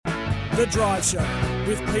The Drive Show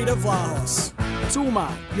with Peter Vlahos.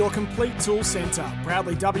 Toolmart, your complete tool centre.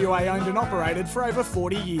 Proudly WA owned and operated for over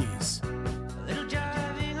 40 years.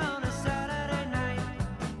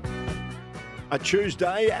 A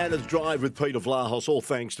Tuesday and a drive with Peter Vlahos, all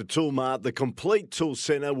thanks to Toolmart, the complete tool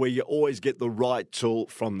centre where you always get the right tool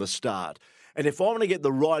from the start. And if I want to get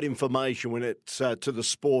the right information when it's to the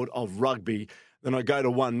sport of rugby, then I go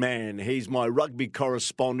to one man. He's my rugby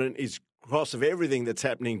correspondent. He's across of everything that's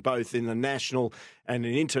happening both in the national and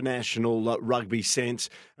an international rugby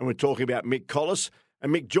sense. And we're talking about Mick Collis.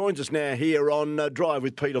 And Mick joins us now here on Drive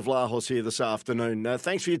with Peter Vlahos here this afternoon.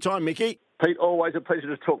 Thanks for your time, Mickey. Pete, always a pleasure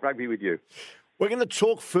to talk rugby with you. We're going to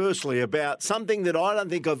talk firstly about something that I don't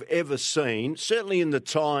think I've ever seen, certainly in the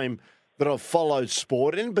time that I've followed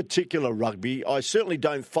sport, in particular rugby. I certainly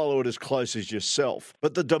don't follow it as close as yourself.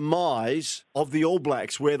 But the demise of the All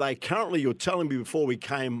Blacks, where they currently, you're telling me before we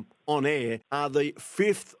came on air, are the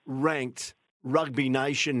fifth ranked rugby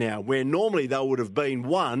nation now, where normally they would have been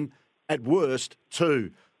one, at worst,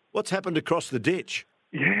 two. What's happened across the ditch?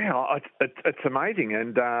 Yeah, it's amazing.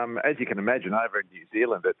 And as you can imagine, over in New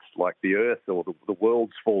Zealand, it's like the earth or the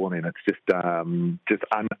world's fallen in. It's just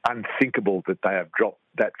unthinkable that they have dropped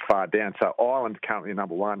that far down. So Ireland currently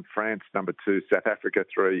number one, France number two, South Africa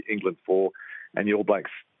 3, England 4, and the All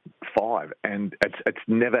Blacks 5. And it's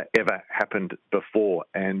never, ever happened before.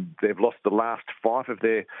 And they've lost the last 5 of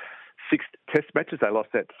their 6 test matches. They lost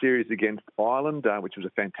that series against Ireland, which was a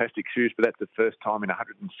fantastic series, but that's the first time in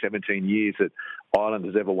 117 years that Ireland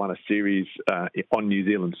has ever won a series on New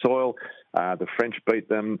Zealand soil. The French beat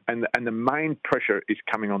them, and the main pressure is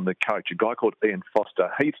coming on the coach, a guy called Ian Foster.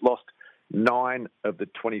 He's lost 9 of the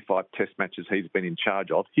 25 test matches he's been in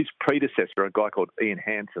charge of. His predecessor, a guy called Ian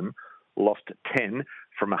Hansen, lost 10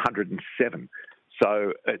 from 107.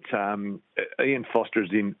 So it's Ian Foster is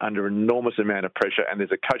under an enormous amount of pressure, and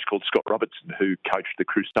there's a coach called Scott Robertson who coached the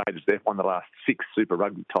Crusaders. They've won the last 6 Super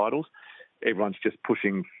Rugby titles. Everyone's just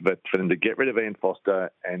pushing for them to get rid of Ian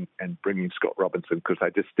Foster and bring in Scott Robertson because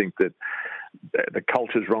they just think that the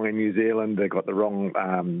culture's wrong in New Zealand. They've got the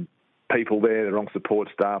wrong people there, the wrong support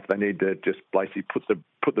staff. They need to just basically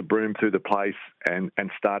put the broom through the place and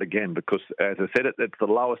start again because, as I said, it's the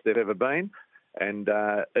lowest they've ever been. And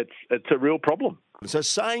it's a real problem. So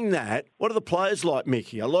saying that, what are the players like,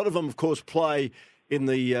 Mickey? A lot of them, of course, play in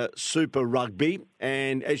the Super Rugby.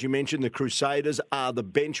 And as you mentioned, the Crusaders are the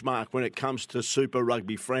benchmark when it comes to Super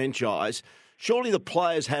Rugby franchise. Surely the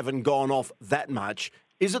players haven't gone off that much.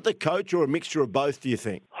 Is it the coach or a mixture of both, do you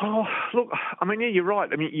think? Oh, look, I mean, yeah, you're right.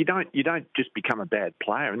 I mean, you don't just become a bad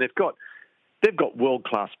player. And they've got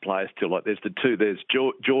world-class players still. Like there's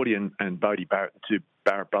Geordie and Bodie Barrett, the two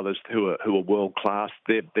Barrett brothers who are world-class.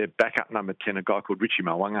 Their backup number 10, a guy called Richie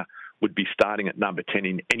Mo'unga, would be starting at number 10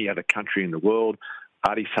 in any other country in the world.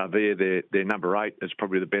 Ardie Savea, their number 8, is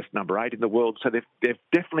probably the best number 8 in the world. So they've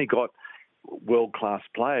definitely got world-class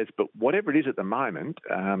players. But whatever it is at the moment,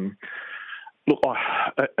 look,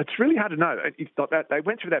 it's really hard to know. It's not that they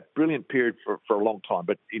went through that brilliant period for a long time,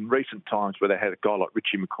 but in recent times where they had a guy like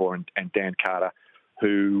Richie McCaw and Dan Carter,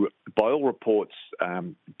 who, by all reports,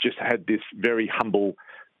 just had this very humble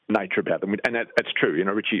nature about them. And that's true. You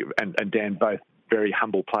know, Richie and Dan, both very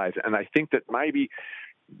humble players. And I think that maybe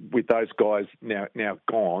with those guys now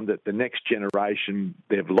gone, that the next generation,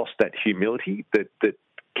 they've lost that humility that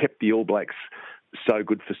kept the All Blacks so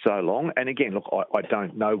good for so long. And again, look, I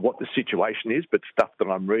don't know what the situation is, but stuff that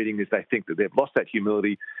I'm reading is they think that they've lost that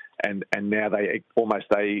humility and now they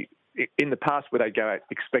in the past where they go out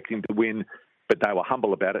expecting to win, but they were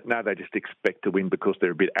humble about it. Now they just expect to win because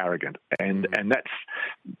they're a bit arrogant, and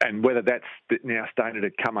whether that's now starting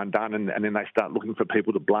to come undone, and then they start looking for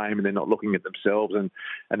people to blame, and they're not looking at themselves, and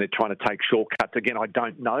they're trying to take shortcuts. Again, I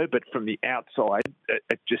don't know, but from the outside,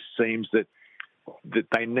 it just seems that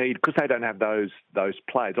they need, because they don't have those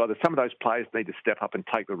players. Either some of those players need to step up and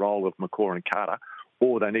take the role of McCaw and Carter,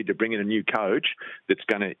 or they need to bring in a new coach that's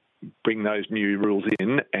going to bring those new rules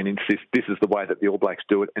in and insist this is the way that the All Blacks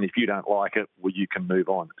do it, and if you don't like it, well, you can move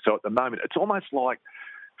on. So at the moment, it's almost like,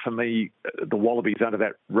 for me, the Wallabies under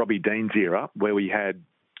that Robbie Deans era, where we had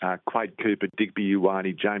Quade Cooper, Digby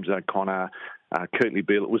Ioane, James O'Connor, Kurtley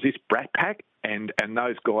Beale. It was this brat pack, and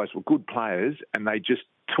those guys were good players, and they just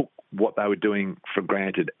took what they were doing for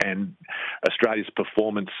granted, and Australia's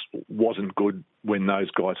performance wasn't good when those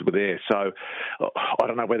guys were there. So I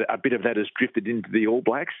don't know whether a bit of that has drifted into the All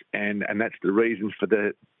Blacks, and that's the reason for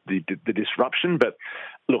the disruption. But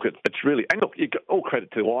look, it's really, and look, you got all credit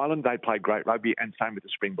to Ireland. They played great rugby, and same with the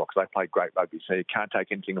Springboks. They played great rugby, so you can't take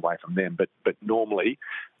anything away from them. But normally,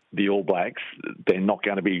 the All Blacks, they're not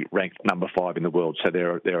going to be ranked number 5 in the world. So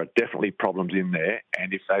there are definitely problems in there.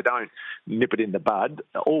 And if they don't nip it in the bud,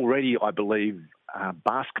 already I believe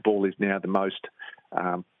basketball is now the most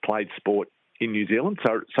played sport in New Zealand.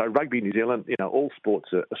 So rugby in New Zealand, all sports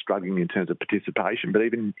are struggling in terms of participation. But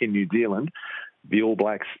even in New Zealand, the All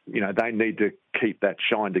Blacks, they need to keep that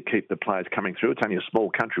shine to keep the players coming through. It's only a small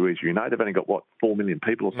country, as you know. They've only got, 4 million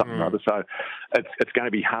people or something or other. So it's going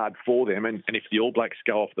to be hard for them. And if the All Blacks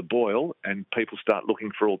go off the boil and people start looking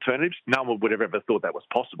for alternatives, no one would have ever thought that was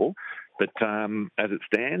possible. But as it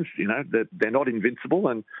stands, they're not invincible.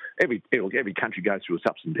 And every country goes through its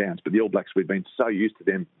ups and downs. But the All Blacks, we've been so used to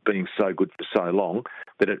them being so good for so long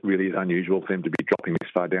that it really is unusual for them to be dropping this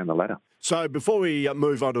far down the ladder. So before we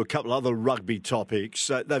move on to a couple of other rugby topics,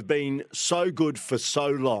 they've been so good for so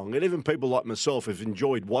long, and even people like myself have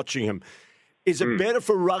enjoyed watching them. Is it better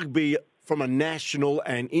for rugby from a national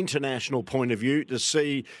and international point of view to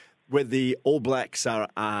see where the All Blacks are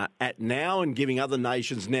at now and giving other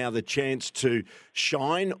nations now the chance to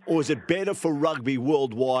shine, or is it better for rugby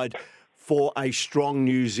worldwide for a strong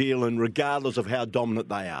New Zealand, regardless of how dominant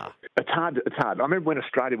they are? It's hard. I remember when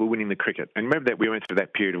Australia were winning the cricket, and remember that we went through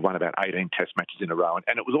that period of won about 18 Test matches in a row,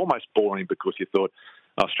 and it was almost boring because you thought,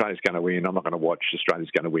 Australia's going to win. I'm not going to watch. Australia's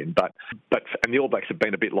going to win. But the All Blacks have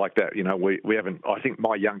been a bit like that. We haven't. I think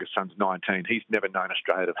my youngest son's 19. He's never known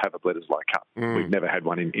Australia to have a Bledisloe Cup. We've never had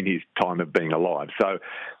one in his time of being alive. So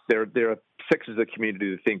there are sections of the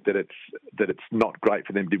community that think that it's not great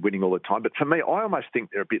for them to be winning all the time. But for me, I almost think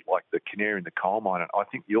they're a bit like the canary in the coal mine. I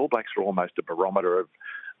think the All Blacks are almost a barometer of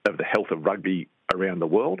the health of rugby around the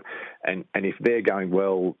world. And if they're going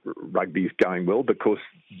well, rugby's going well because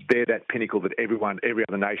they're that pinnacle that every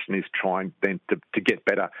other nation is trying then to get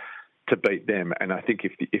better to beat them. And I think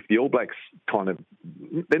if the All Blacks kind of,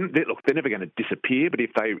 they're never going to disappear, but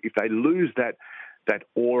if they lose that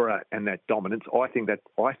aura and that dominance, I think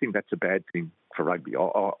that's a bad thing for rugby.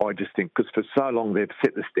 I just think because for so long they've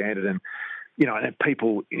set the standard and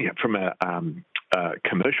people, from a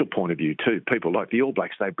commercial point of view too, people like the All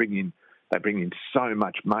Blacks, they bring in so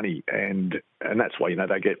much money, and that's why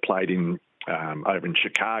they get played in over in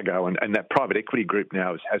Chicago, and that private equity group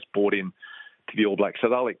now has bought in to the All Blacks, so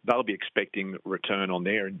they'll be expecting return on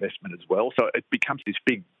their investment as well. So it becomes this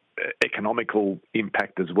big economical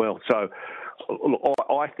impact as well. So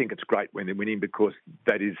I think it's great when they're winning because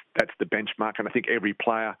that's the benchmark, and I think every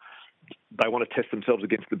player, they want to test themselves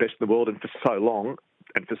against the best in the world, and for so long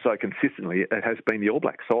and for so consistently, it has been the All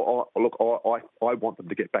Blacks. So, I want them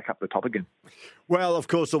to get back up the top again. Well, of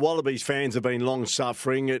course, the Wallabies fans have been long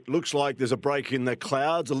suffering. It looks like there's a break in the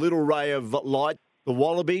clouds, a little ray of light. The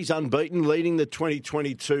Wallabies unbeaten, leading the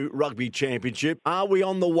 2022 Rugby Championship. Are we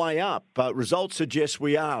on the way up? Results suggest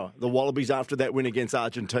we are. The Wallabies after that win against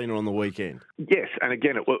Argentina on the weekend. Yes, and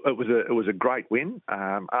again, it was a great win.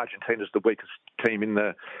 Argentina's the weakest team in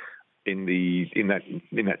that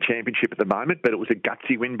championship at the moment, but it was a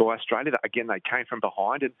gutsy win by Australia. Again, they came from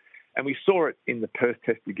behind, and we saw it in the Perth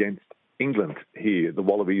Test against England here. The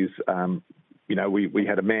Wallabies, we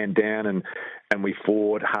had a man down and we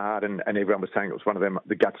fought hard, and everyone was saying it was one of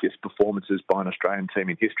the gutsiest performances by an Australian team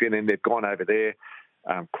in history. And then they've gone over there.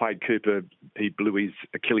 Quade Cooper, he blew his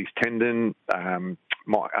Achilles tendon.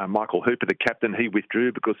 Michael Hooper, the captain, he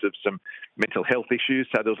withdrew because of some mental health issues.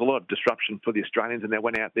 So there was a lot of disruption for the Australians, and they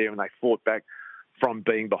went out there and they fought back from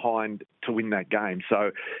being behind to win that game.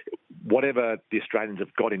 So whatever the Australians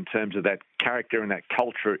have got in terms of that character and that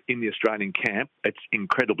culture in the Australian camp, it's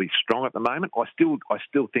incredibly strong at the moment. I still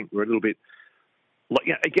think we're a little bit...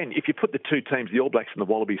 again, if you put the two teams, the All Blacks and the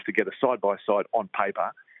Wallabies, together side by side on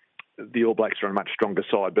paper, the All Blacks are a much stronger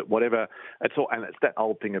side. But whatever, it's that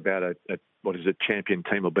old thing about a champion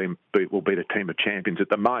team will beat a team of champions. At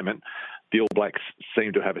the moment, the All Blacks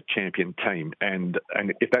seem to have a champion team, and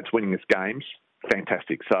if that's winning us games,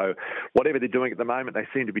 fantastic. So whatever they're doing at the moment, they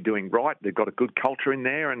seem to be doing right. They've got a good culture in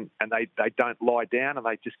there, and they don't lie down, and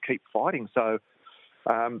they just keep fighting. So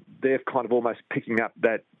they're kind of almost picking up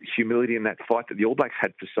that humility in that fight that the All Blacks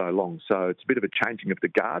had for so long. So it's a bit of a changing of the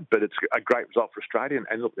guard, but it's a great result for Australia.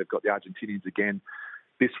 And look, they've got the Argentinians again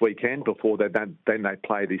this weekend before then they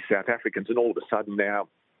play the South Africans. And all of a sudden now,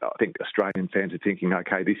 I think Australian fans are thinking,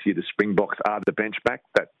 okay, this year the Springboks are the benchmark.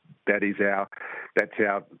 That's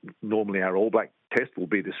normally our All Black test will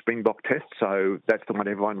be the Springbok test. So that's the one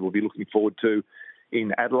everyone will be looking forward to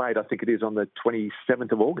in Adelaide. I think it is on the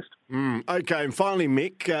 27th of August. Okay, and finally,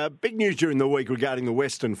 Mick, big news during the week regarding the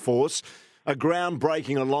Western Force, a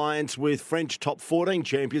groundbreaking alliance with French top 14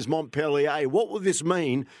 champions Montpellier. What will this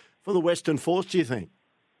mean for the Western Force, do you think?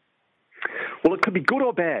 Well, it could be good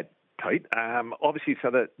or bad. Pete. Obviously, so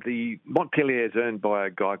that the Montpellier is owned by a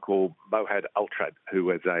guy called Mohad Altrad, who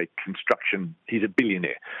is he's a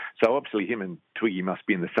billionaire. So obviously him and Twiggy must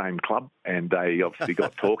be in the same club, and they obviously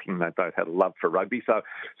got talking. They both had a love for rugby. So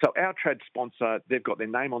Altrad sponsor, they've got their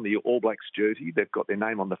name on the All Blacks jersey. They've got their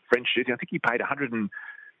name on the French jersey. I think he paid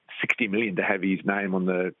 $160 million to have his name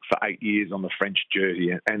for 8 years on the French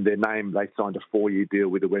jersey, and their name, they signed a 4-year deal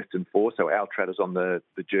with the Western Force. So Altrad is on the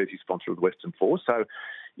jersey sponsor of the Western Force. So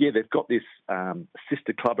yeah, they've got this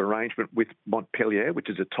sister club arrangement with Montpellier, which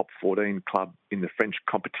is a top 14 club in the French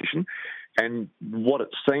competition. And what it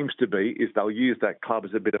seems to be is they'll use that club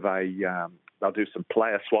as a bit of they'll do some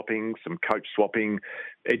player swapping, some coach swapping,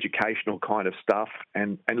 educational kind of stuff.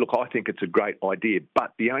 And look, I think it's a great idea.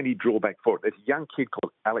 But the only drawback for it, there's a young kid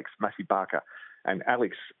called Alex Masibaka. And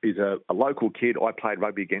Alex is a local kid. I played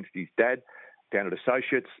rugby against his dad down at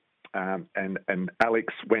Associates. And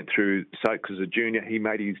Alex went through Soaks as a junior. He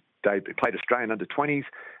made his debut, played Australian under-20s,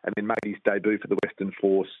 and then made his debut for the Western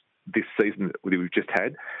Force this season that we've just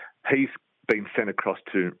had. He's been sent across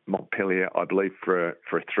to Montpellier, I believe, for a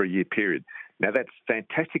 3-year period. Now, that's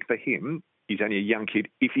fantastic for him. He's only a young kid.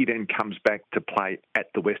 If he then comes back to play at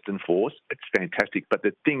the Western Force, it's fantastic. But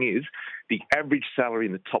the thing is, the average salary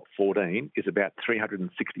in the top 14 is about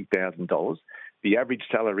 $360,000. The average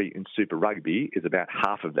salary in Super Rugby is about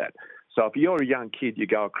half of that. So if you're a young kid, you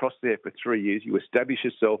go across there for 3 years, you establish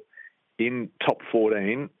yourself in top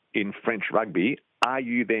 14 in French rugby. Are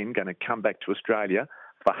you then going to come back to Australia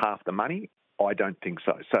for half the money? I don't think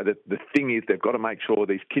so. So the thing is, they've got to make sure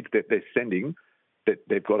these kids that they're sending, that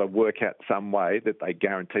they've got to work out some way that they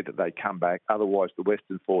guarantee that they come back. Otherwise, the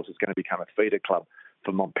Western Force is going to become a feeder club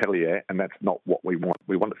for Montpellier, and that's not what we want.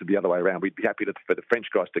 We want it to be the other way around. We'd be happy for the French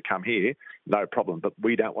guys to come here, no problem, but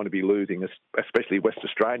we don't want to be losing, especially West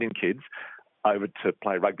Australian kids, over to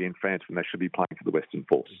play rugby in France when they should be playing for the Western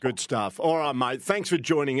Force. Good stuff. All right, mate. Thanks for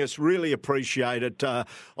joining us. Really appreciate it. I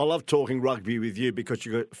love talking rugby with you because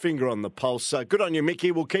you've got a finger on the pulse. Good on you,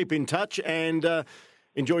 Mickey. We'll keep in touch and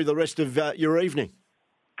enjoy the rest of your evening.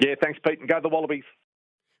 Yeah, thanks, Pete, and go the Wallabies.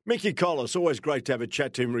 Mickey Collis, always great to have a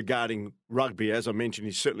chat to him regarding rugby. As I mentioned,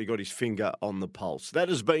 he's certainly got his finger on the pulse. That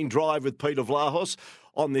has been Drive with Peter Vlahos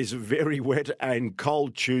on this very wet and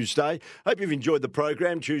cold Tuesday. Hope you've enjoyed the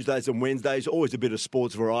program. Tuesdays and Wednesdays, always a bit of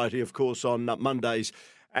sports variety, of course, on Mondays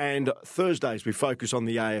and Thursdays. We focus on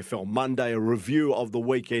the AFL. Monday, a review of the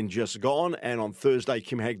weekend just gone. And on Thursday,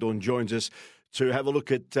 Kim Hagdorn joins us to have a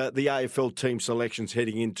look at the AFL team selections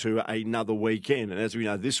heading into another weekend. And as we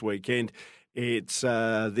know, this weekend, it's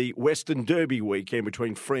the Western Derby weekend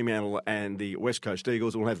between Fremantle and the West Coast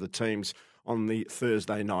Eagles. We'll have the teams on the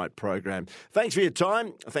Thursday night program. Thanks for your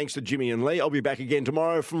time. Thanks to Jimmy and Lee. I'll be back again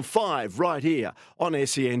tomorrow from 5 right here on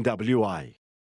SENWA.